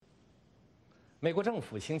美国政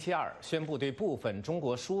府星期二宣布，对部分中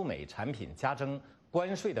国输美产品加征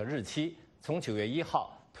关税的日期从9月1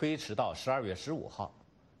号推迟到12月15号。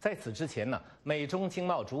在此之前呢，美中经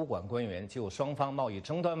贸主管官员就双方贸易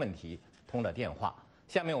争端问题通了电话。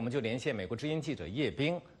下面我们就连线美国之音记者叶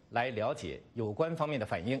冰来了解有关方面的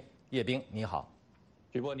反应。叶冰，你好。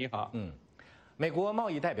许波，你好。美国贸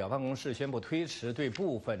易代表办公室宣布推迟对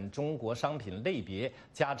部分中国商品类别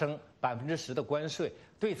加征10%的关税，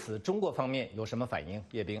对此中国方面有什么反应？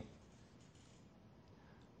叶冰。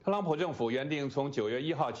特朗普政府原定从9月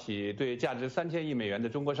1号起对价值3000亿美元的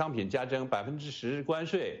中国商品加征10%关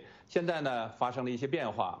税，现在呢发生了一些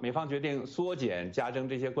变化，美方决定缩减加征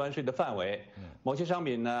这些关税的范围，某些商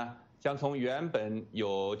品呢将从原本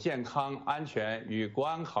有健康、安全与国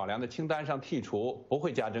安考量的清单上剔除，不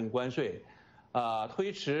会加征关税。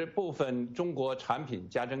推迟部分中国产品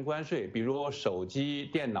加征关税，比如手机、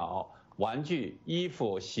电脑、玩具、衣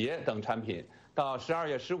服、鞋等产品，到12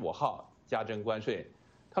月15号加征关税。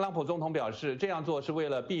特朗普总统表示，这样做是为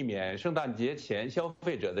了避免圣诞节前消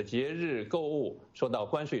费者的节日购物受到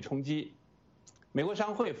关税冲击。美国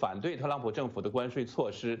商会反对特朗普政府的关税措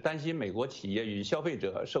施，担心美国企业与消费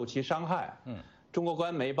者受其伤害。中国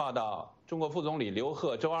官媒报道，中国副总理刘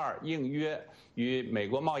鹤周二应约与美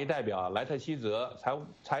国贸易代表莱特希泽、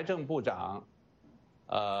财政部长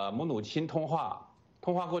姆努钦通话。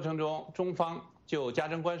通话过程中，中方就加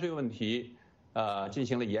征关税问题进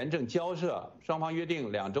行了严正交涉，双方约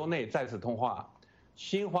定2周内再次通话。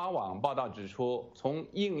新华网报道指出，从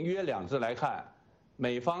应约2字来看，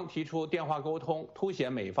美方提出电话沟通，凸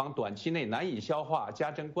显美方短期内难以消化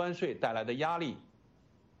加征关税带来的压力。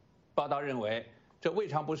报道认为，这未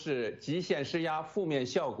尝不是极限施压负面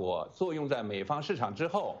效果作用在美方市场之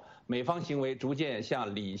后，美方行为逐渐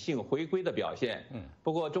向理性回归的表现。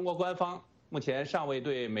不过，中国官方目前尚未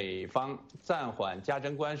对美方暂缓加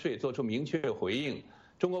征关税作出明确回应。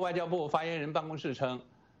中国外交部发言人办公室称，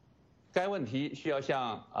该问题需要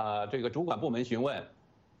向这个主管部门询问。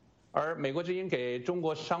而美国之音给中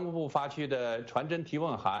国商务部发去的传真提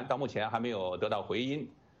问函到目前还没有得到回音。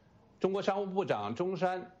中国商务部长钟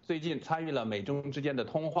山最近参与了美中之间的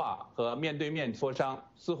通话和面对面磋商，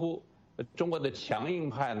似乎中国的强硬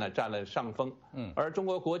派呢占了上风。而中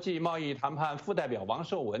国国际贸易谈判副代表王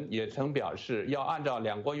受文也曾表示，要按照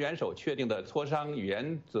2国元首确定的磋商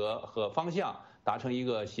原则和方向达成一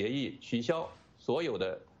个协议，取消所有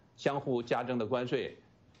的相互加征的关税。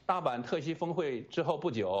大阪特西峰会之后不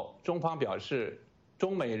久，中方表示，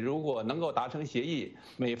中美如果能够达成协议，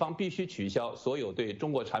美方必须取消所有对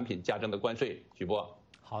中国产品加征的关税。许波，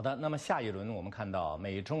好的。那么下一轮我们看到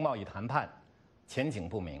美中贸易谈判前景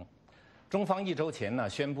不明，中方1周前呢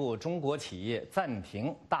宣布中国企业暂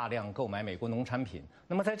停大量购买美国农产品。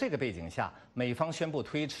那么在这个背景下，美方宣布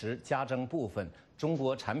推迟加征部分中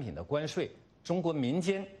国产品的关税，中国民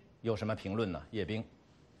间有什么评论呢？叶冰。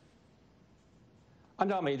按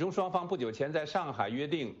照美中双方不久前在上海约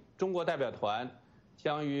定，中国代表团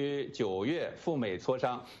将于9月赴美磋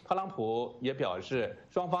商。特朗普也表示，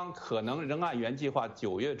双方可能仍按原计划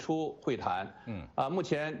9月初会谈。目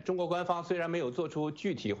前中国官方虽然没有做出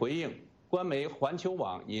具体回应，官媒环球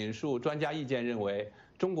网引述专家意见认为，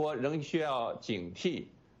中国仍需要警惕。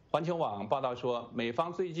环球网报道说，美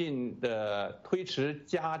方最近的推迟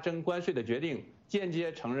加征关税的决定，间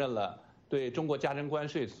接承认了对中国加征关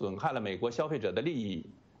税损害了美国消费者的利益。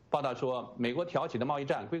报道说，美国挑起的贸易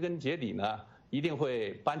战归根结底呢，一定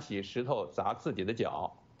会搬起石头砸自己的脚。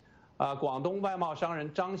广东外贸商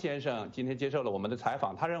人张先生今天接受了我们的采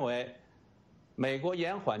访，他认为，美国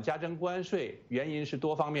延缓加征关税原因是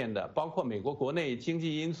多方面的，包括美国国内经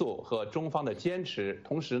济因素和中方的坚持，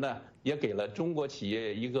同时呢，也给了中国企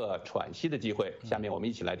业一个喘息的机会。下面我们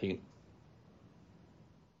一起来听。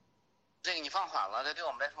这个你放缓了，这对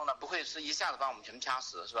我们来说呢，不会是一下子把我们全掐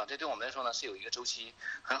死，是吧？这对我们来说呢，是有一个周期，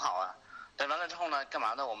很好啊。等完了之后呢，干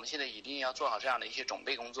嘛呢？我们现在一定要做好这样的一些准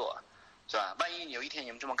备工作，是吧？万一有一天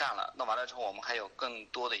你们这么干了，那完了之后，我们还有更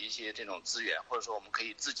多的一些这种资源，或者说我们可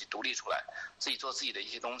以自己独立出来，自己做自己的一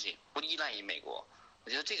些东西，不依赖于美国。我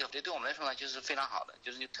觉得这个对我们来说呢，就是非常好的，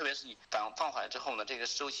就是特别是你放缓之后呢，这个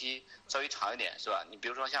周期稍微长一点，是吧？你比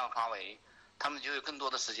如说像华为，他们就有更多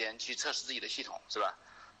的时间去测试自己的系统，是吧？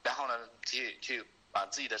然后呢，去把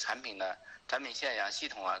自己的产品呢、产品线呀、系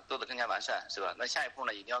统啊做得更加完善，是吧？那下一步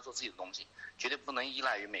呢，一定要做自己的东西，绝对不能依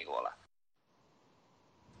赖于美国了。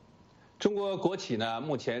中国国企呢，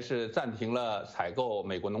目前是暂停了采购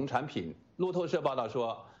美国农产品。路透社报道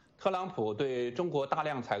说，特朗普对中国大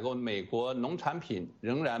量采购美国农产品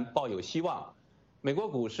仍然抱有希望。美国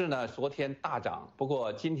股市呢，昨天大涨，不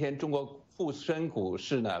过今天中国沪深股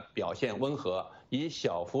市呢表现温和，以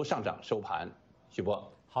小幅上涨收盘。许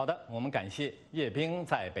波。好的，我们感谢叶冰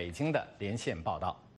在北京的连线报道。